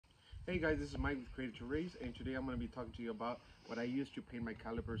Hey guys, this is Mike with Created to Race, and today I'm going to be talking to you about what I use to paint my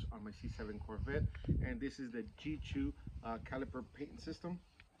calipers on my C7 Corvette. And this is the G2 caliper painting system.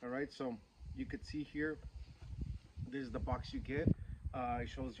 Alright, so you could see here, this is the box you get. It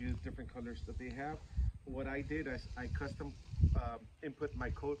shows you different colors that they have. What I did is I custom input my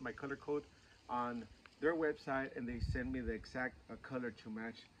color code on their website, and they send me the exact color to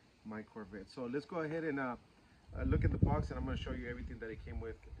match my Corvette. So let's go ahead and look at the box, and I'm going to show you everything that it came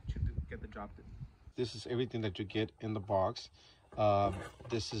with to get the job done. This is everything that you get in the box.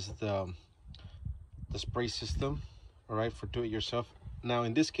 This is the spray system, all right, for do-it-yourself. Now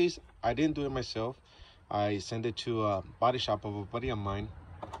in this case, I didn't do it myself. I sent it to a body shop of a buddy of mine,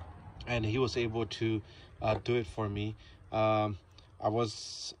 and he was able to do it for me. I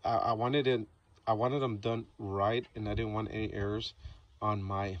wanted them done right, and I didn't want any errors on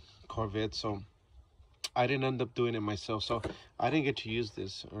my Corvette, so I didn't end up doing it myself, so I didn't get to use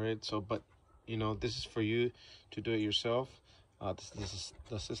this. All right, so but you know, this is for you to do it yourself. This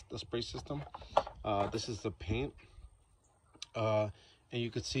is the spray system. This is the paint, and you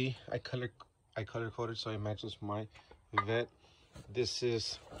could see I color coded so it matches my Corvette. This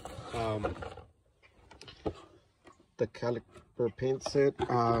is the caliper paint set.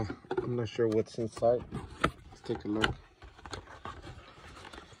 I'm not sure what's inside. Let's take a look.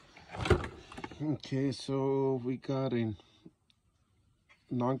 Okay, so we got a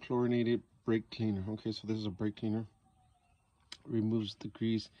non-chlorinated brake cleaner. Okay, so this is a brake cleaner. Removes the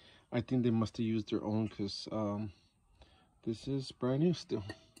grease. I think they must have used their own, because this is brand new still.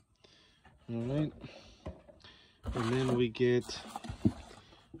 All right, and then we get,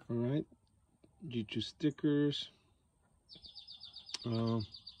 all right, G2 stickers.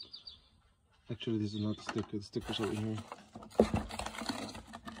 Actually, this is not the sticker. The sticker's over here.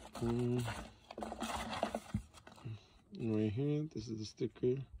 Right here, this is the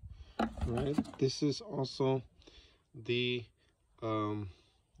sticker. Right, this is also the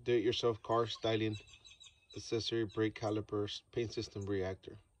do-it-yourself car styling accessory, brake calipers, paint system,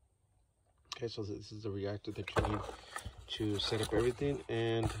 reactor. Okay, so this is the reactor that you need to set up everything,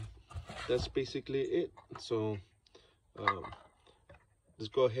 and that's basically it. So let's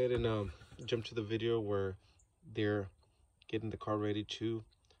go ahead and jump to the video where they're getting the car ready to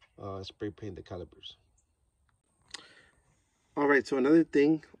spray paint the calipers. All right, so another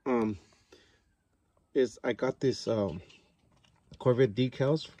thing is I got this Corvette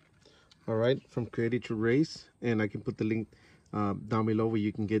decals, all right, from Created to Race, and I can put the link down below where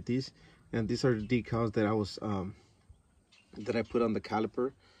you can get these. And these are the decals that I was that I put on the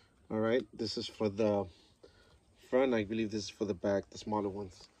caliper. All right, this is for the front. I believe this is for the back, the smaller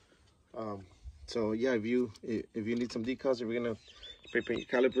ones. So yeah, if you need some decals, if you're gonna spray paint your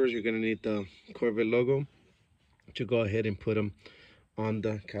calipers, you're gonna need the Corvette logo to go ahead and put them on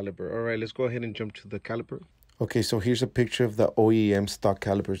the caliper. All right, let's go ahead and jump to the caliper. Okay, so here's a picture of the OEM stock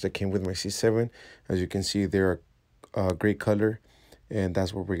calipers that came with my C7. As you can see, they're a great color, and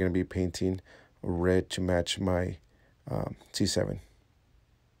that's what we're going to be painting red to match my C7.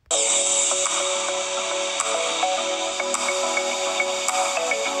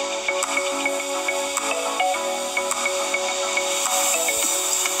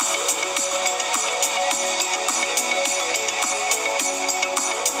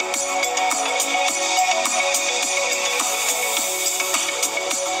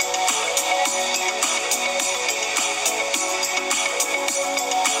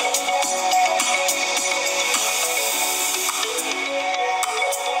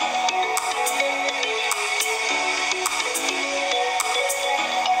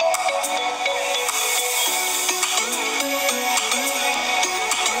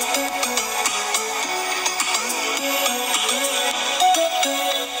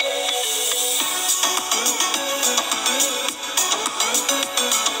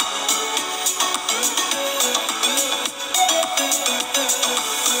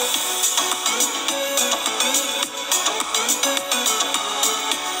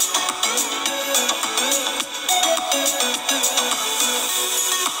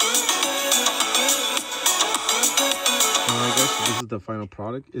 This is the final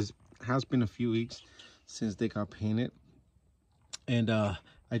product. It has been a few weeks since they got painted, and I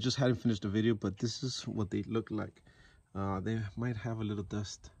just hadn't finished the video, but this is what they look like. They might have a little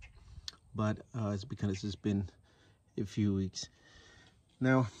dust, but it's because it's been a few weeks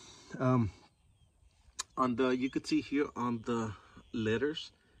now. You could see here on the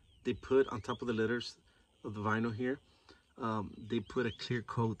letters, they put on top of the letters of the vinyl here, they put a clear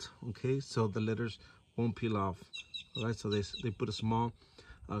coat. Okay, so the letters won't peel off. All right, so they put a small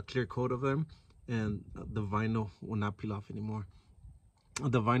clear coat of them, and the vinyl will not peel off anymore.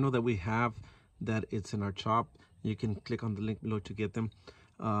 the vinyl that we have, that it's in our shop. You can click on the link below to get them.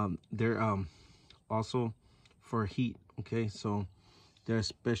 They're also for heat. Okay, so they're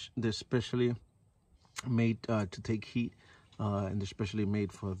specially made to take heat, and they're specially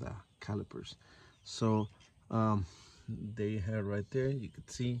made for the calipers. So they have right there, you could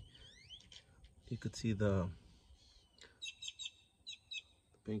see the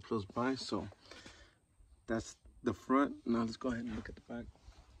paint close by. So that's the front. Now let's go ahead and look at the back.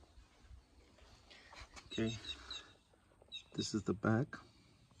 Okay, this is the back.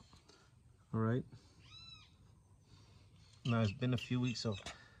 All right, now it's been a few weeks, so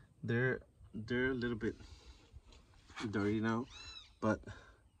they're a little bit dirty now, but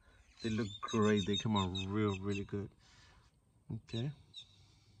they look great. They come out really good. Okay,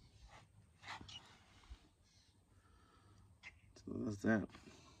 so that's that.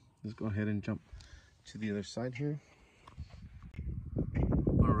 Let's go ahead and jump to the other side here.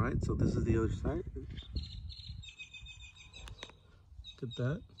 All right, so this is the other side. Look at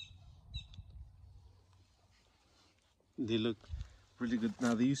that. They look really good.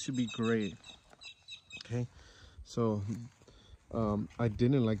 Now they used to be gray. Okay, so I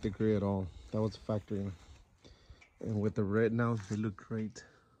didn't like the gray at all. That was factory, and with the red now, they look great.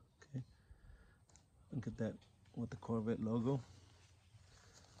 Okay, look at that with the Corvette logo.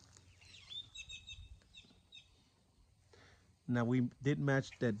 Now we did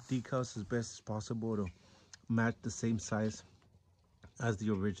match that decals as best as possible to match the same size as the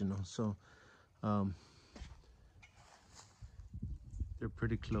original. So they're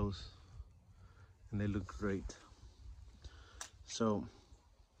pretty close and they look great. So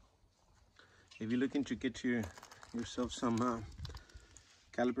if you're looking to get yourself some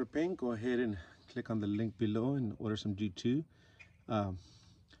caliper paint, go ahead and click on the link below and order some G2.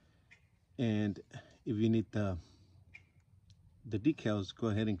 And if you need the decals, go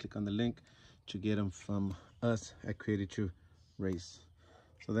ahead and click on the link to get them from us at Created to Race.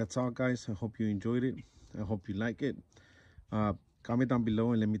 So that's all, guys. I hope you enjoyed it. I hope you like it. Comment down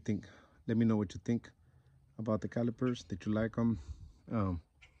below and let me know what you think about the calipers. Did you like them?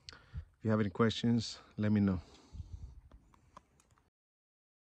 If you have any questions, let me know.